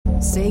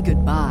Say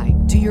goodbye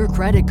to your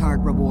credit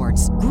card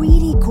rewards.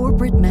 Greedy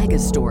corporate mega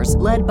stores,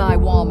 led by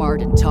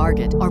Walmart and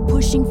Target, are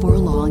pushing for a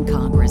law in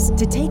Congress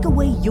to take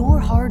away your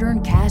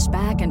hard-earned cash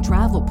back and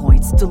travel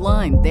points to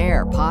line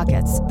their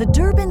pockets. The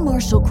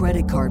Durbin-Marshall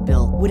credit card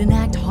bill would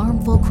enact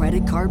harmful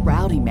credit card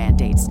routing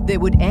mandates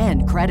that would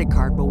end credit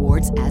card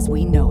rewards as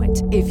we know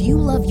it. If you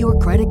love your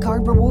credit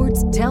card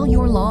rewards, tell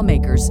your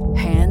lawmakers,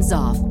 hands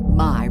off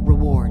my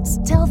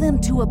rewards. Tell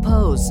them to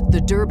oppose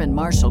the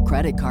Durbin-Marshall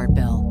credit card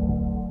bill.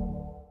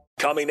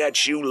 Coming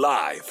at you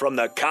live from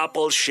the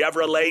Coppel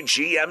Chevrolet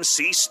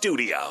GMC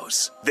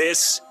studios.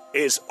 This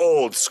is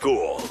Old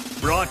School,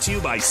 brought to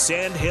you by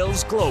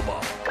Sandhills Global.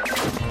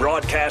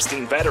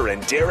 Broadcasting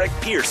veteran Derek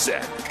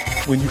Pearson.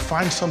 When you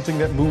find something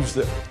that moves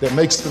them, that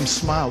makes them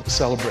smile,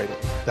 celebrate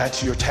it.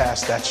 That's your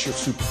task. That's your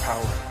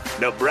superpower.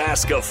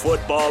 Nebraska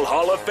Football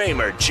Hall of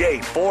Famer Jay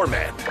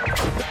Foreman.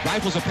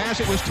 Rifles a pass.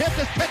 It was tipped.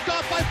 It's picked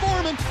off by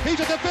Foreman. He's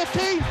at the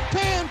 15,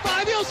 10,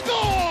 5. He'll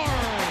score!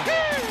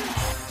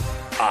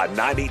 On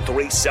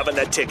 93.7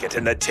 The Ticket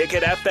and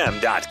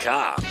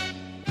theticketfm.com.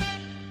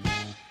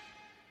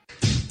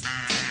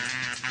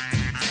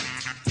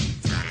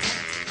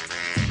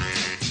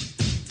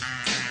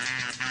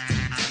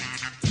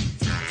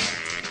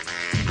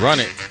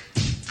 Run it.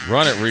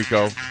 Run it,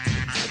 Rico.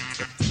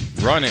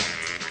 Run it.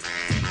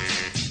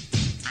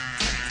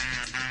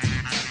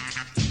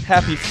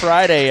 Happy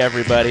Friday,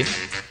 everybody.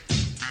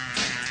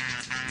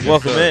 Yes,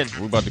 Welcome sir. in.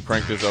 We're about to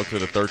crank this up to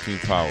the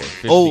 13th power.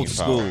 15th Old power.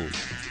 school.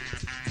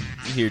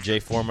 You hear Jay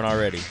Foreman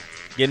already.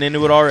 Getting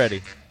into it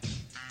already.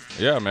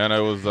 Yeah, man.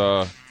 It was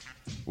what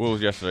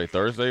was yesterday?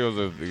 Thursday. It was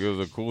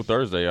a cool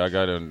Thursday. I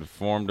got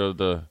informed of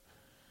the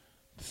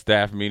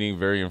staff meeting.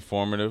 Very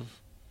informative,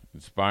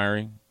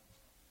 inspiring.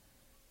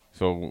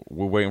 So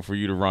we're waiting for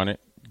you to run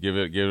it. Give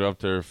it up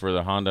for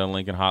the Honda and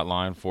Lincoln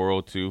hotline,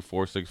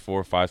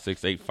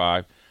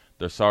 402-464-5685.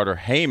 The Sartor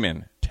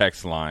Heyman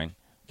text line.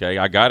 Okay,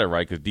 I got it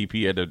right because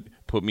DP had to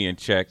put me in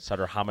check.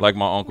 Sartor Heyman. Like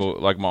my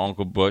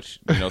uncle Butch.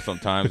 You know,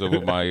 sometimes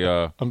with my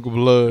Uncle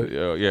Blood.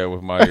 yeah,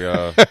 with my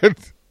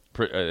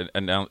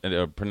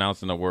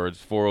pronouncing the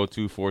words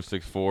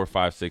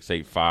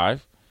 402-464-5685.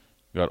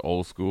 We got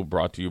Old School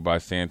brought to you by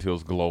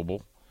Sandhills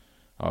Global.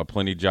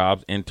 Plenty of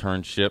jobs,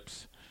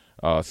 internships,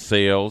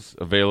 sales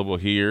available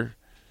here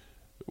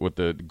with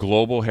the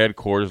global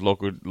headquarters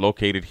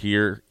located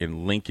here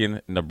in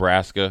Lincoln,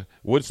 Nebraska.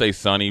 Would say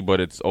sunny, but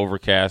it's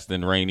overcast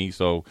and rainy,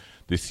 so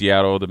the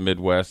Seattle, the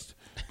Midwest.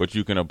 But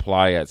you can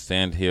apply at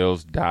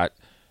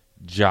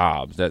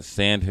sandhills.jobs. That's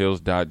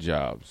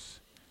sandhills.jobs.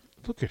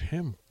 Look at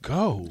him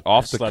go.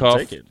 Off the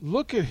cuff.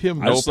 Look at him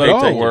No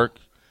go. paperwork.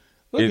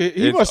 Look,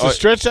 he must have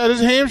stretched out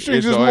his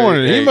hamstrings this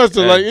morning. Hey, He must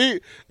have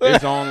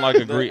it's on like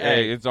a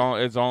Hey. it's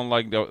on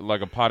like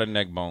a pot of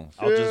neck bones.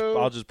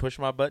 I'll just push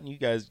my button. You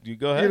guys, you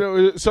go ahead. You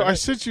know, so I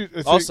sent you.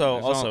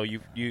 Also,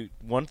 you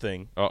one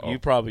thing. Uh-oh. You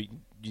probably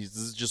this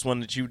is just one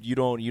that you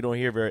don't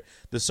hear very.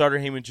 The Sartor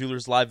Heyman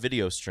Jewelers live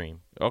video stream.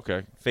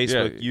 Okay.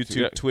 Facebook, Yeah,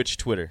 YouTube, Twitch,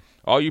 Twitter.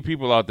 all you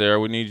people out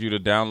there, we need you to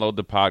download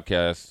the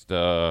podcast.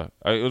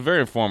 It was very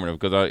informative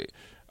because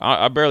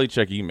I barely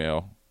check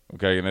email.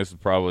 Okay, and this is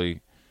probably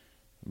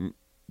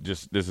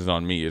this is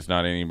on me. It's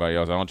not anybody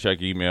else. I don't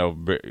check email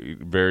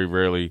very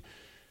rarely.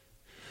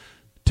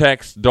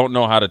 Text, don't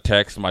know how to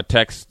text. My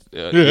text,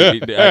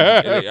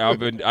 I've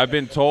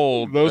been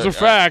told. Those are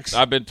facts.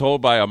 I've been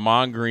told by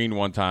Amon Green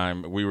one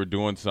time. We were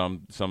doing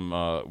some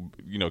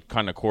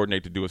kind of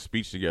coordinate to do a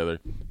speech together.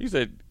 He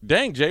said,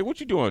 "Dang, Jay,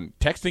 what you doing?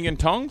 Texting in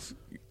tongues?"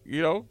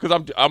 You know,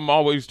 because I'm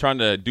always trying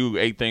to do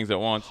 8 things at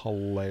once.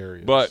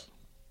 Hilarious. But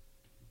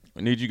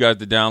I need you guys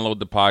to download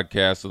the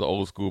podcast, the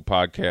Old School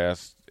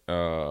podcast,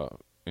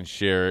 and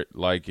share it,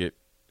 like it,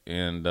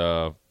 and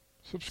so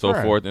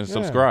forth, and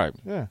subscribe.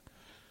 Yeah.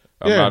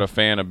 I'm not a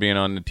fan of being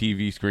on the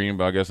TV screen,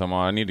 but I guess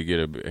I need to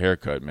get a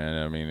haircut,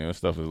 man. I mean, this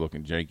stuff is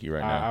looking janky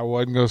right now. I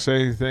wasn't gonna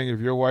say anything.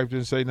 If your wife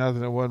didn't say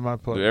nothing, it wasn't my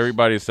place.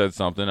 Everybody said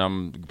something.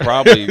 I'm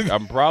probably thinking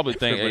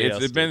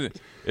Everybody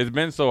it's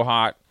been so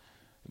hot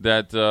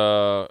that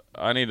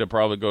I need to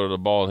probably go to the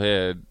bald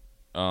head.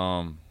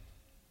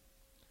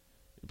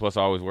 Plus,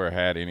 I always wear a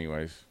hat,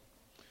 anyways.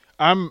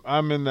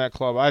 I'm in that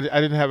club. I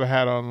didn't have a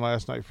hat on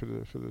last night for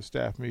the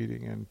staff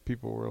meeting, and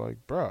people were like,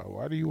 "Bro,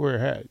 why do you wear a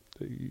hat?"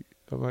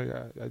 I'm like,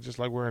 I just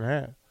like wearing a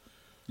hat.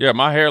 Yeah,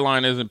 my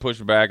hairline isn't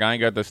pushed back. I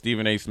ain't got the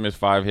Stephen A. Smith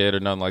 5 head or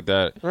nothing like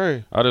that.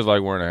 Right. I just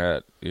like wearing a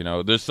hat. You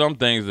know, there's some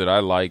things that I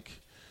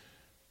like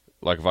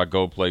if I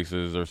go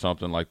places or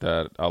something like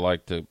that. I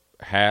like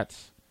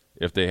hats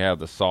if they have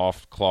the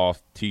soft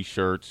cloth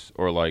T-shirts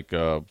or like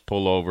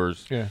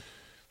pullovers. Yeah.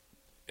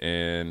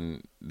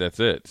 And that's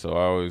it. So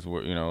I always,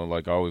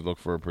 I always look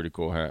for a pretty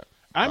cool hat.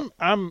 I'm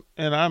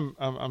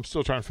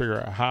still trying to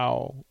figure out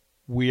how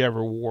we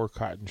ever wore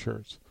cotton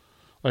shirts.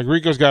 Like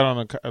Rico's got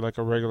on a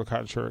regular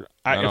cotton shirt.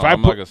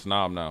 I'm like a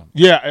snob now.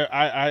 Yeah,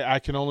 I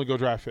can only go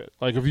dry fit.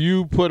 Like if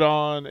you put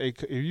on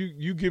if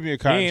you give me a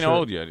cotton shirt. He ain't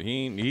old yet.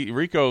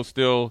 Rico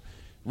still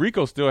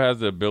has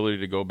the ability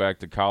to go back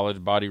to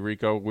college body.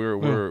 Rico,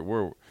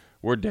 we're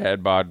we're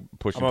dad bod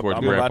pushing towards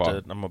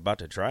grandpa. I'm about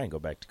to try and go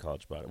back to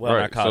college bod. Well,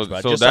 Right. not college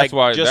bod. So Just that's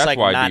why- just that's like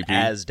why, not DP.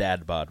 as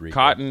dad bod. Rico.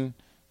 Cotton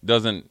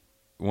doesn't.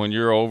 When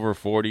you're over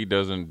 40,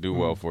 doesn't do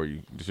well for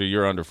you. So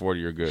you're under 40,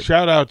 you're good.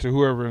 Shout out to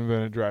whoever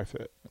invented dry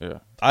fit. Yeah,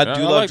 I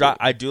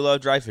like do love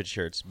dry fit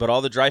shirts, but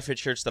all the dry fit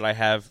shirts that I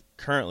have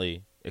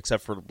currently,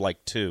 except for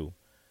like 2,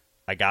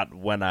 I got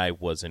when I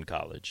was in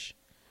college.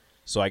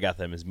 So I got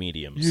them as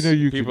mediums. You know,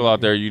 you People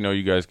out there, you know,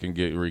 you guys can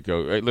get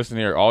Rico. Hey, listen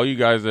here, all you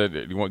guys that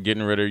you want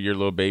getting rid of your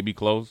little baby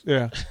clothes,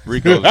 Yeah.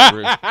 Rico's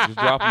just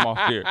drop them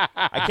off here.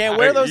 I can't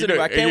wear those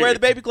anymore. I can't wear the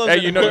baby clothes Hey,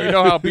 you anymore.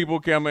 know how people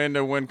come in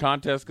to win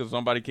contests because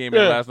somebody came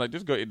in Yeah. last night.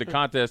 Just go. The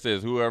contest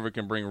is whoever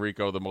can bring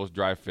Rico the most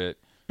dry fit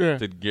Yeah.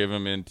 to get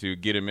him into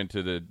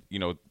the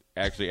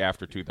actually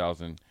after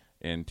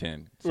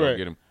 2010. So Right.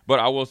 get him. But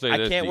I will say I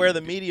this: can't wear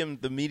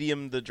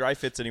the dry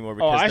fits anymore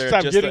because I they're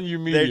stopped just getting a, you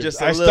They're mediums.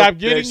 just I a stopped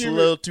they're getting just you a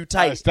little too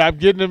tight. I stopped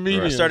getting the I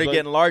mediums. started Like,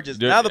 getting larges.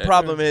 Dude, Now the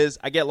problem is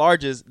I get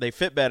larges. They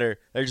fit better.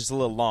 They're just a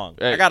little long.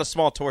 Hey. I got a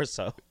small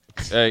torso.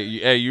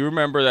 Hey, you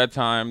remember that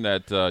time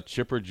that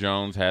Chipper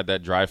Jones had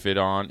that dry fit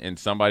on, and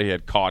somebody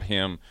had caught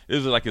him? This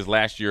was like his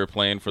last year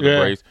playing for the Yeah.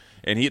 Braves,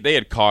 and they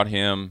had caught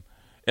him.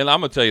 And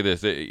I'm gonna tell you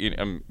this: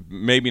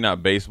 maybe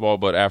not baseball,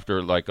 but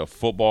after like a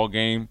football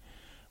game,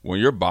 when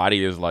your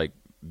body is like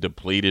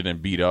depleted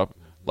and beat up,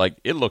 like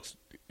it looks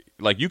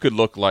like you could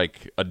look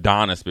like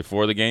Adonis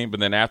before the game, but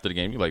then after the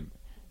game, you're like,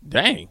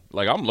 dang,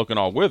 like I'm looking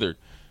all withered.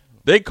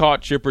 They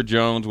caught Chipper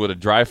Jones with a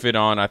dry fit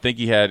on. I think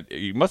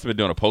he must have been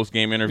doing a post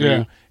game interview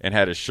Yeah. and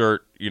had his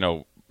shirt,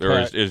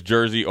 or his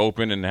jersey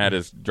open and had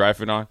his dry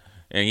fit on,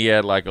 and he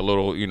had like a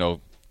little,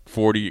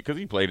 40 because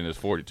he played in his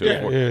 42,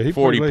 Yeah, he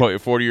played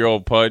late.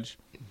 40-year-old pudge.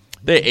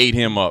 They ate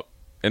him up,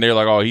 and they're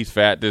like, "Oh, he's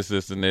fat, this,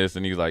 and this,"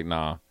 and he's like,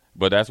 "Nah."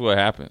 But that's what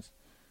happens.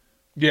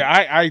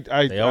 Yeah,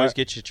 They always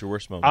get you at your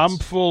worst moments. I'm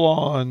full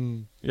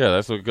on. Yeah,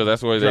 that's why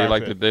Dry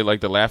they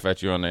like to laugh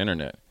at you on the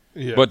internet.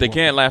 Yeah, But they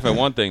can't laugh at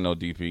one thing though,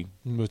 DP.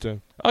 What's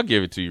that? I'll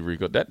give it to you,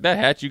 Rico. That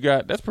hat you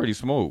got, that's pretty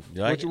smooth.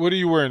 You like it? What are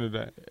you wearing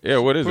today? Yeah,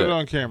 what is Put that? it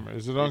on camera.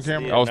 Is it on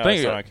camera? yeah. I was No, thinking.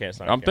 it's not on camera, it's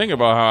not on I'm thinking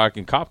camera. about how I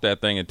can cop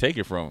that thing and take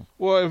it from him.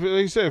 Well, like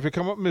you said, if it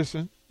come up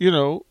missing, you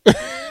know,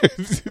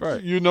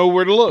 Right. you know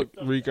where to look,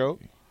 Rico.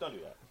 Don't do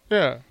that.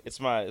 Yeah. It's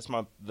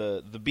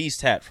the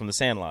Beast hat from the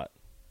Sandlot.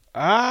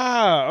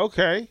 Ah,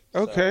 okay.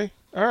 All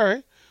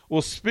right.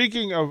 Well,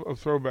 speaking of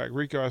throwback,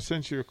 Rico, I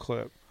sent you a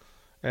clip,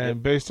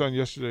 and based on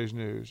yesterday's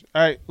news,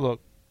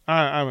 look,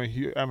 I'm a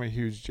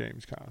huge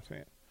James Conn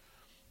fan.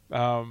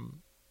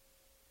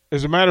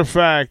 As a matter of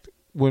fact,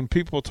 when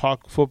people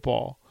talk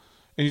football,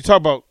 and you talk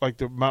about like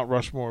the Mount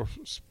Rushmore of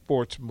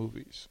sports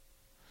movies,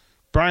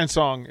 Brian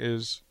Song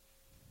is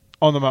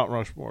on the Mount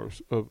Rushmore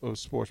of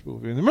sports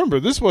movie. And remember,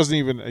 this wasn't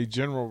even a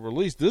general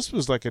release. This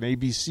was like an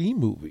ABC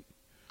movie.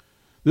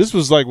 This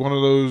was like one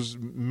of those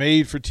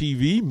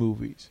made-for-TV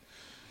movies.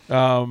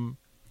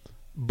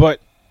 But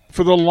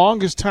for the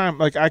longest time,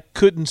 like I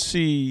couldn't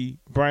see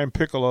Brian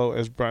Piccolo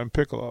as Brian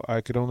Piccolo.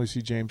 I could only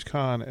see James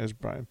Conn as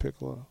Brian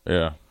Piccolo.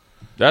 Yeah,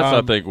 that's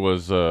I think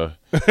was a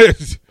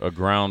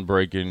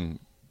groundbreaking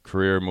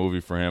career movie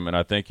for him, and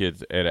I think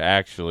it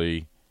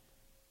actually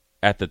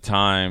at the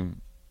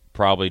time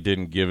probably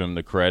didn't give him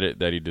the credit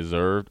that he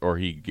deserved or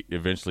he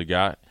eventually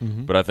got.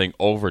 Mm-hmm. But I think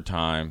over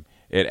time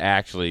it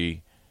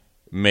actually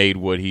made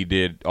what he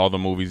did, all the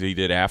movies he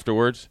did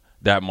afterwards,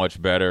 that much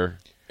better.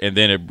 And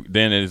then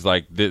it's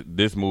like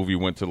this movie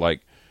went to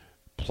like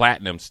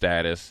platinum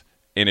status,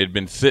 and it had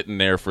been sitting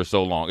there for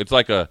so long. It's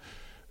like a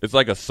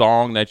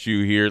song that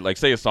you hear, like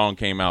say a song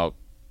came out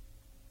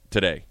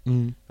today.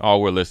 Mm-hmm. Oh,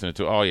 we're listening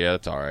to. Oh yeah,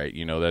 that's all right.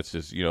 That's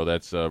just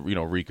that's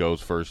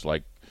Rico's first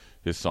like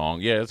his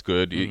song. Yeah, it's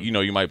good. Mm-hmm.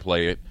 You might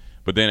play it,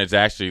 but then it's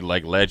actually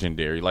like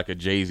legendary, like a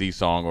Jay-Z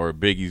song or a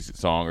Biggie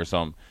song or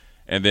something.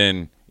 And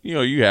then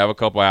you have a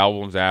couple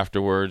albums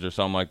afterwards or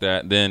something like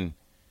that. And then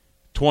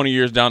 20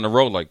 years down the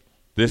road, like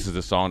this is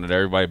the song that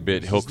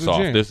everybody hooks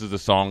off. jam. This is the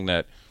song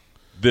that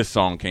this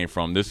song came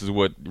from. This is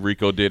what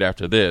Rico did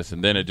after this,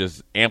 and then it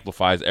just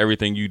amplifies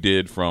everything you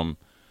did from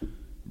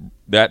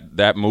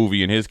that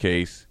movie in his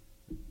case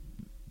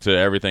to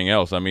everything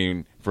else. I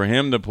mean, for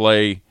him to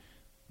play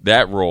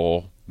that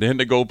role, then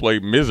to go play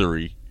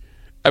Misery,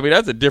 I mean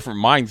that's a different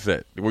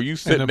mindset. Were you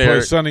sitting and to there?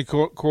 play Sonny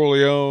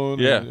Corleone.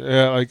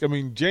 Yeah.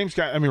 James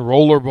Conn.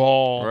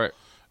 Rollerball. Right.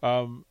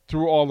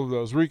 Through all of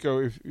those,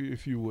 Rico,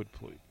 if you would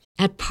please.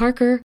 At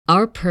Parker,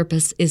 our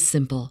purpose is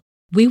simple.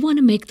 We want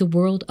to make the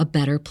world a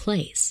better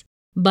place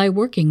by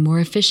working more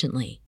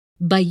efficiently,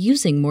 by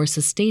using more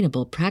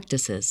sustainable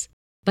practices,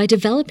 by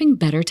developing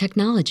better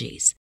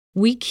technologies.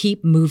 We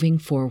keep moving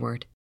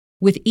forward.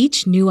 With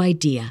each new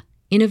idea,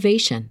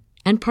 innovation,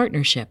 and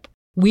partnership,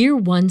 we're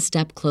one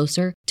step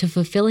closer to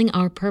fulfilling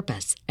our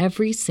purpose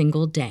every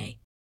single day.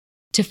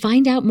 To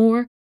find out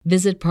more,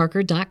 visit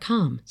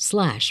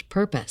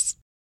parker.com/purpose.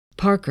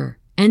 Parker,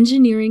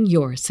 engineering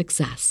your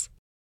success.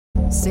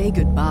 Say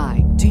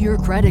goodbye to your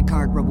credit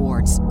card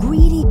rewards.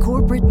 Greedy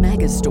corporate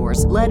mega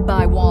stores, led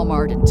by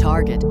Walmart and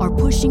Target, are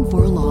pushing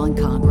for a law in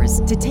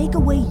Congress to take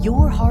away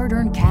your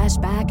hard-earned cash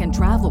back and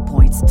travel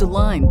points to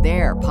line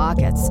their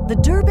pockets. The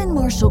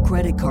Durbin-Marshall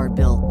credit card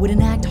bill would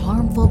enact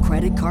harmful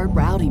credit card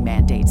routing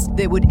mandates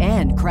that would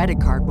end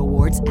credit card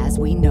rewards as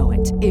we know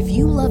it. If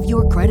you love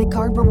your credit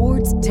card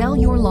rewards, tell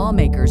your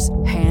lawmakers,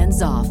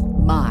 hands off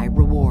my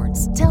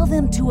rewards. Tell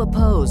them to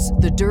oppose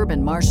the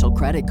Durbin-Marshall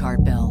credit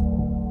card bill.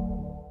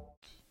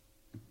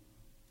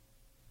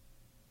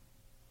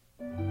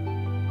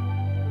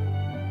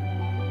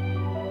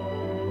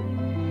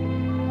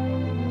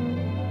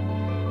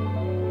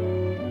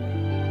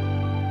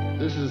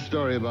 This is a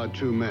story about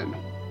two men.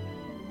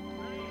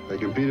 They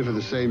competed for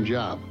the same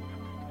job.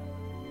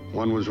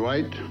 One was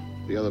white,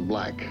 the other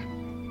black.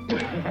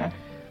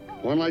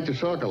 One liked to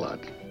talk a lot.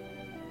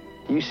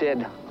 You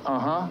said,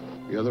 uh-huh.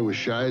 The other was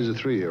shy as a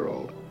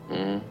 3-year-old.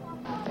 Hey,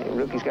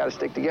 rookies got to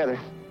stick together.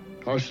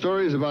 Our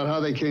story is about how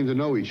they came to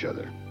know each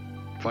other,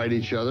 fight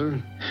each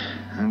other.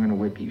 I'm going to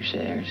whip you,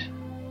 Sayers.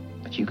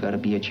 But you got to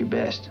be at your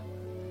best.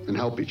 And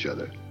help each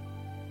other.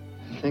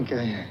 I think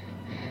I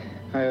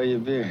owe you a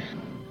beer.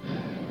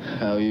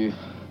 I owe you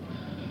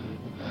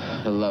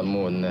a lot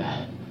more than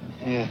that.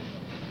 Yeah.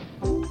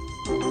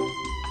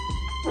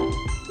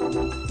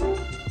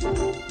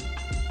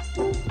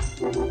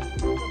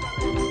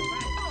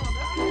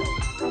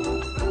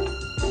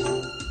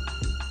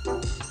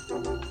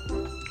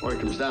 What it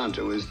comes down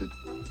to is that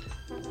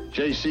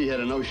J.C.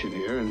 had a notion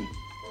here, and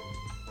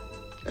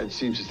Ed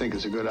seems to think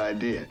it's a good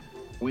idea.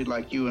 We'd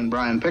like you and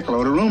Brian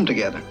Piccolo to room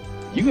together.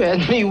 You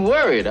had me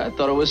worried. I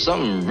thought it was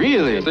something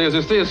really.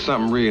 This is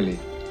something really.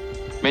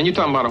 Man, you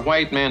talking about a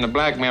white man and a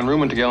black man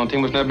rooming together on a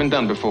team that's never been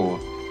done before.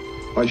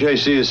 What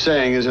J.C. is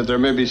saying is that there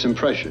may be some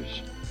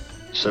pressures,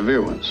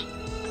 severe ones.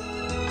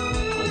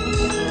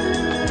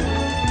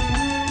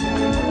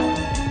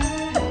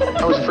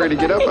 I was afraid to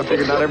get up. I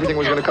figured not everything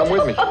was going to come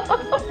with me.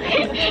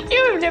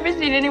 You have never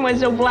seen anyone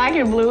so black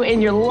and blue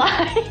in your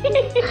life.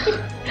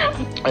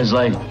 It's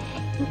like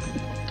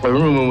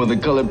rooming with a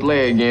colored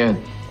player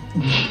again.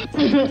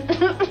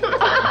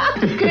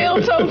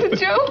 Gail told the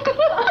joke.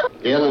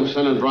 Gail, I'm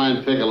sending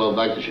Brian Piccolo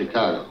back to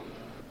Chicago.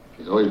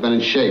 He's always been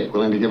in shape,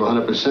 willing to give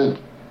 100%.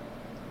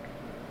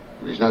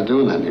 But he's not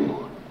doing that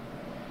anymore.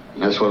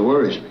 And that's what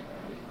worries me.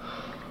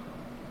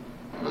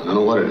 I don't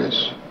know what it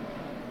is.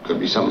 Could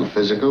be something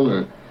physical, or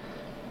it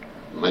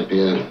might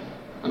be an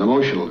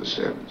emotional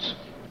disturbance.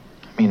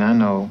 I mean, I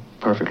know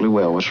perfectly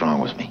well what's wrong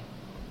with me.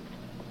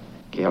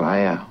 Gail,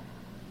 I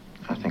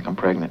think I'm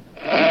pregnant.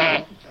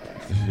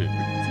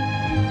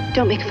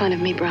 Don't make fun of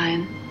me,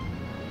 Brian.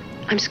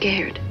 I'm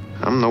scared.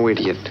 I'm no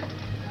idiot.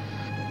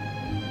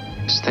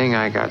 This thing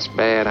I got's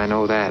bad, I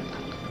know that.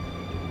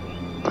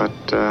 But,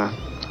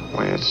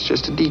 well, it's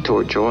just a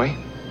detour, Joy.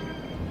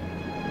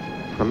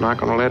 I'm not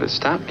gonna let it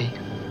stop me.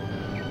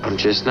 I'm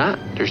just not.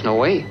 There's no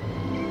way.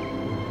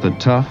 The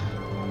tough,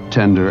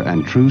 tender,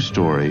 and true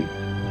story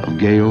of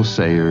Gail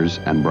Sayers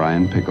and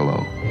Brian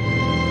Piccolo.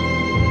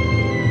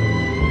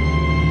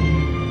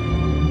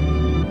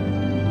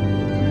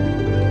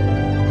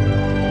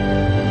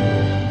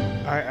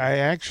 I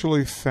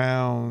actually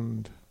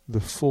found the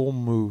full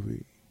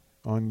movie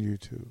on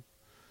YouTube.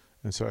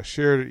 And so I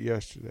shared it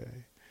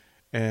yesterday.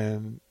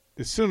 And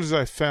as soon as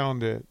I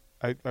found it,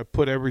 I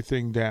put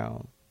everything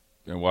down.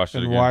 And watched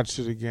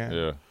it again.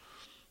 Yeah.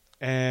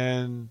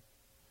 And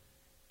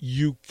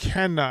you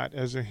cannot,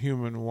 as a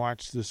human,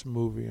 watch this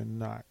movie and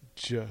not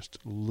just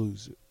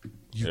lose it.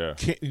 You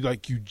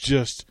can't, you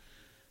just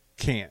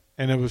can't.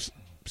 And there was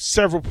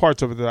several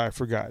parts of it that I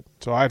forgot.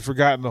 So I had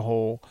forgotten the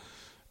whole,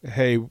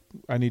 hey,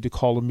 I need to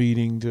call a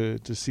meeting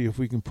to see if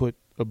we can put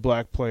a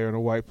black player and a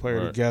white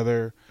player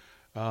together.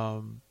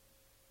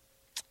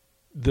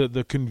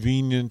 The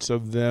convenience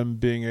of them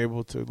being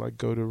able to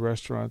go to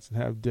restaurants and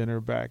have dinner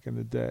back in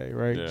the day,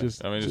 right? Yeah.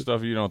 The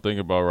stuff you don't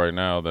think about right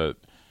now that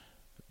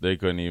they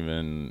couldn't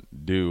even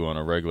do on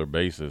a regular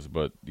basis.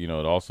 But it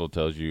also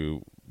tells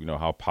you,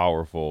 how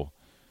powerful,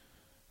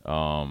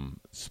 a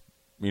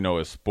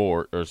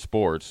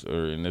sports,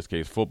 or in this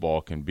case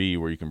football, can be,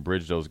 where you can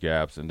bridge those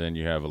gaps, and then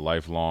you have a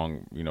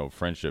lifelong,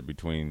 friendship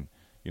between,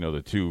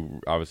 the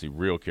two obviously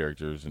real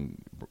characters, and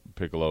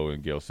Piccolo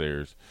and Gail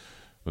Sayers.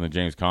 When the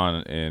James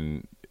Caan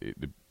and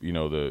the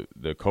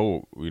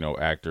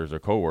actors or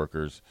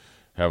co-workers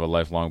have a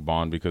lifelong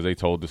bond because they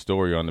told the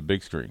story on the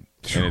big screen,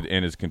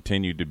 and it's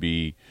continued to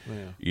be,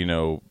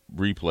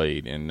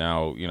 replayed. And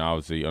now,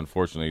 obviously,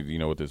 unfortunately,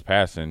 with this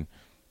passing,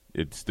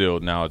 it's still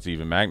now it's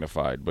even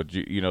magnified. But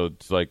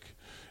it's like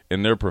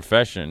in their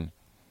profession,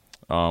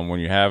 when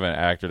you have an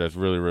actor that's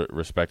really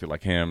respected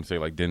like him, say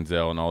like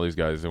Denzel and all these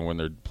guys, and when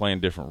they're playing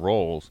different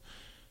roles.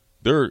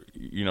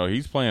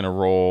 He's playing a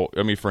role.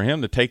 I mean, for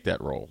him to take that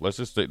role, let's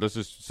just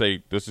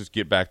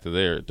get back to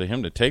there. To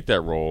him to take that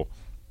role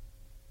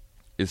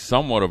is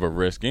somewhat of a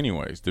risk,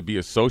 anyways, to be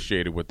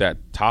associated with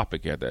that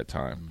topic at that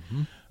time.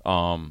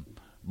 Mm-hmm.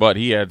 But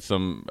he had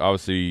some,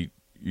 obviously,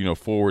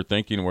 forward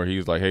thinking where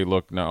he's like, hey,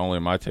 look, not only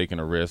am I taking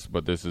a risk,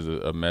 but this is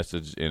a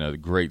message and a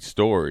great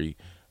story.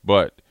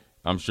 But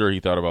I'm sure he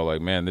thought about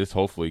like, man, this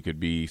hopefully could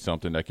be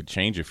something that could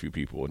change a few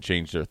people and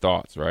change their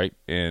thoughts, right?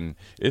 And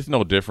it's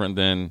no different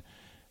than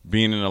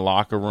being in a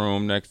locker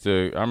room next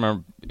to, I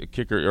remember a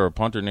kicker or a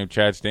punter named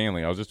Chad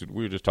Stanley.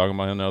 We were just talking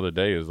about him the other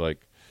day. Is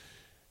like,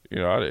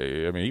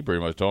 I mean, he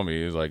pretty much told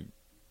me, he's like,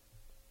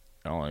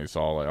 I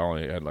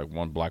only had like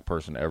one black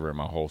person ever in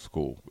my whole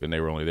school, and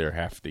they were only there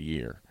half the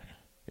year,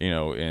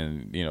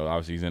 and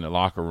obviously he's in the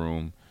locker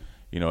room,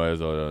 as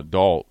an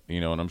adult,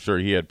 and I'm sure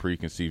he had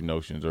preconceived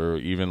notions, or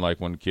even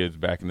like when kids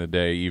back in the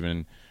day,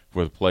 even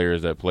with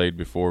players that played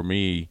before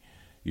me,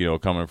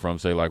 coming from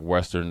say like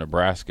Western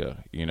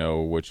Nebraska,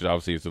 which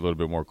obviously it's a little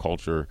bit more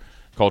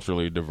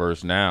culturally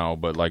diverse now,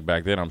 but like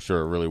back then I'm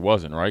sure it really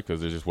wasn't, right? Because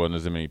there just wasn't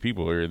as many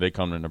people here. They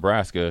come to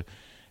Nebraska,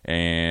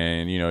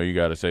 and you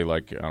got to say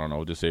like, I don't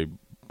know, just say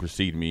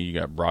precede me. You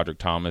got Broderick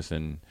Thomas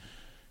and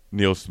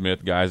Neil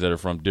Smith, guys that are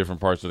from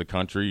different parts of the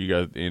country. You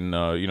got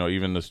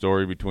even the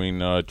story between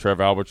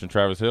Trev Alberts and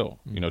Travis Hill.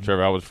 Trev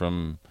Alberts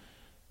from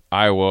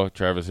Iowa,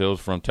 Travis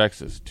Hill's from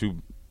Texas.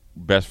 Two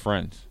best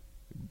friends,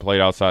 played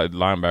outside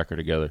linebacker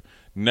together.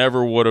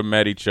 Never would have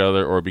met each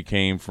other or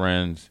became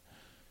friends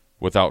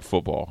without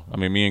football. I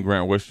mean, me and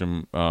Grant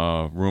Wistrom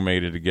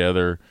roommated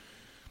together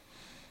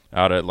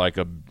out at I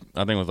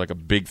think it was like a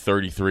Big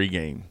 33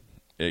 game,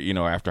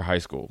 after high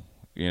school.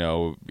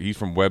 He's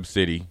from Webb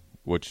City,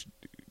 which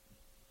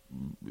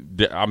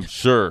I'm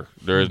sure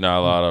there is not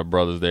a lot of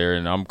brothers there,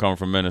 and I'm coming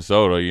from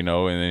Minnesota, and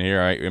then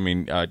here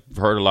I've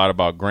heard a lot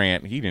about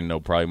Grant. He didn't know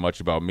probably much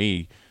about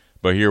me,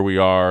 but here we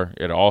are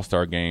at an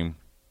All-Star game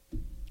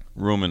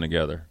rooming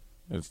together.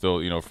 And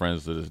still,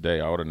 friends to this day.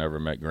 I would have never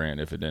met Grant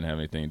if it didn't have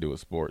anything to do with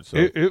sports. So.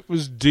 It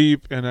was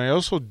deep, and I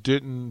also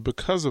didn't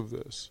because of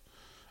this.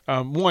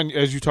 One,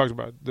 as you talked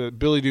about, the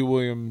Billy D.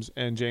 Williams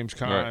and James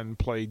Caan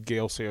played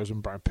Gale Sayers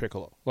and Brian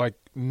Piccolo, like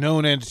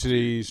known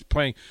entities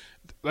playing,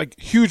 like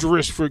huge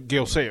risk for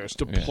Gale Sayers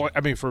to play. I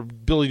mean, for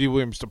Billy D.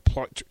 Williams to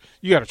play,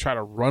 you got to try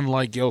to run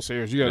like Gale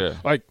Sayers. You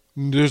got to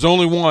there's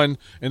only one,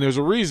 and there's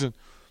a reason.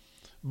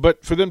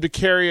 But for them to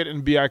carry it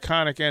and be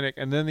iconic in it,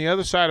 and then the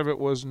other side of it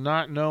was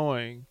not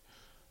knowing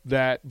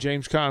that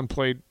James Caan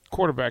played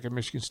quarterback at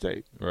Michigan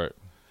State.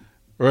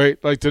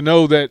 Right? Like to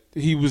know that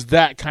he was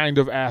that kind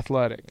of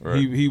athletic. Right.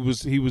 He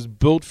was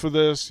built for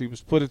this. He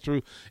was put it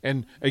through.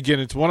 And again,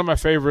 it's one of my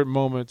favorite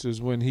moments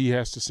is when he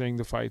has to sing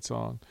the fight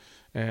song.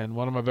 And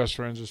one of my best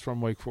friends is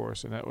from Wake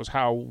Forest, and that was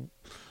how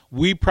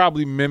we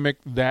probably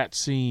mimicked that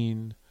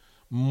scene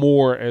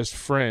more as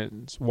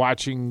friends,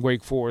 watching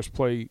Wake Forest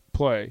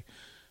play.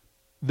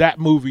 That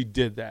movie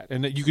did that.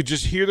 And that you could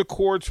just hear the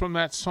chords from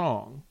that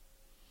song,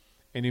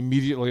 and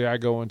immediately I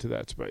go into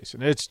that space.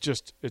 And it's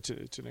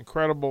an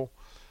incredible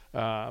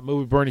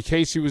movie. Bernie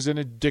Casey was in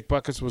it. Dick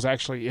Buckets was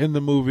actually in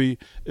the movie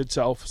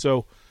itself.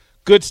 So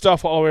good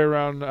stuff all the way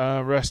around.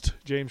 Rest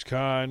James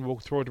Caan. We'll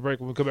throw it to break.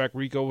 When we come back,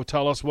 Rico will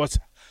tell us what's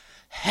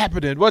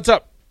happening. What's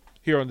up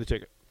here on The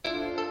Ticket?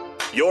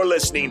 You're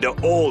listening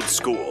to Old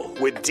School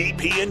with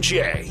DP and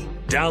J.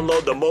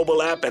 Download the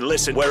mobile app and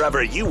listen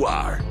wherever you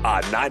are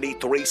on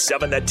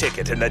 93.7 The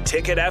Ticket and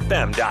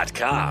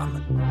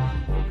theticketfm.com.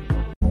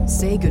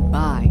 Say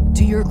goodbye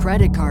to your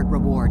credit card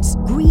rewards.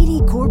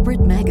 Greedy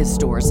corporate mega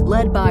stores,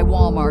 led by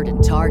Walmart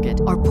and Target,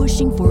 are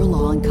pushing for a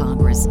law in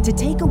Congress to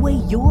take away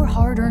your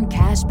hard-earned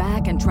cash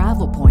back and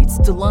travel points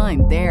to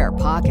line their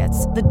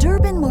pockets. The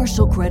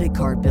Durbin-Marshall credit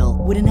card bill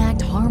would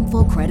enact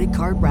harmful credit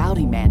card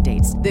routing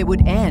mandates that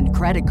would end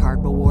credit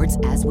card rewards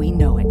as we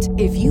know it.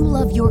 If you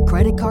love your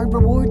credit card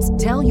rewards,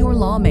 tell your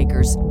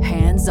lawmakers,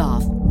 hands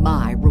off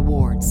my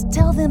rewards.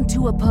 Tell them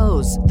to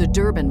oppose the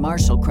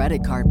Durbin-Marshall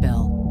credit card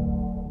bill.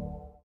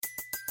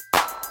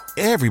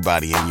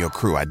 Everybody in your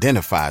crew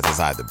identifies as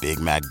either Big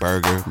Mac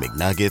Burger,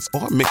 McNuggets,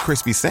 or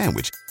McCrispy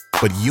Sandwich.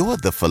 But you're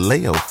the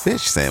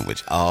Filet-O-Fish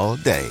Sandwich all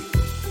day.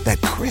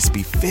 That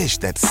crispy fish,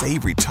 that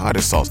savory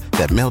tartar sauce,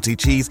 that melty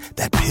cheese,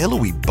 that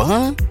pillowy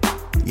bun.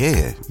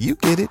 Yeah, you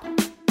get it.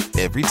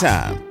 Every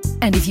time.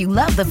 And if you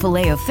love the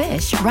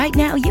Filet-O-Fish, right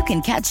now you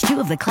can catch two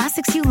of the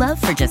classics you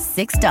love for just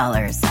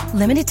 $6.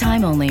 Limited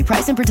time only.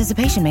 Price and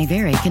participation may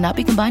vary. Cannot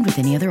be combined with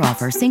any other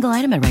offer. Single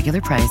item at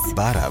regular price.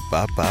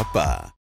 Ba-da-ba-ba-ba.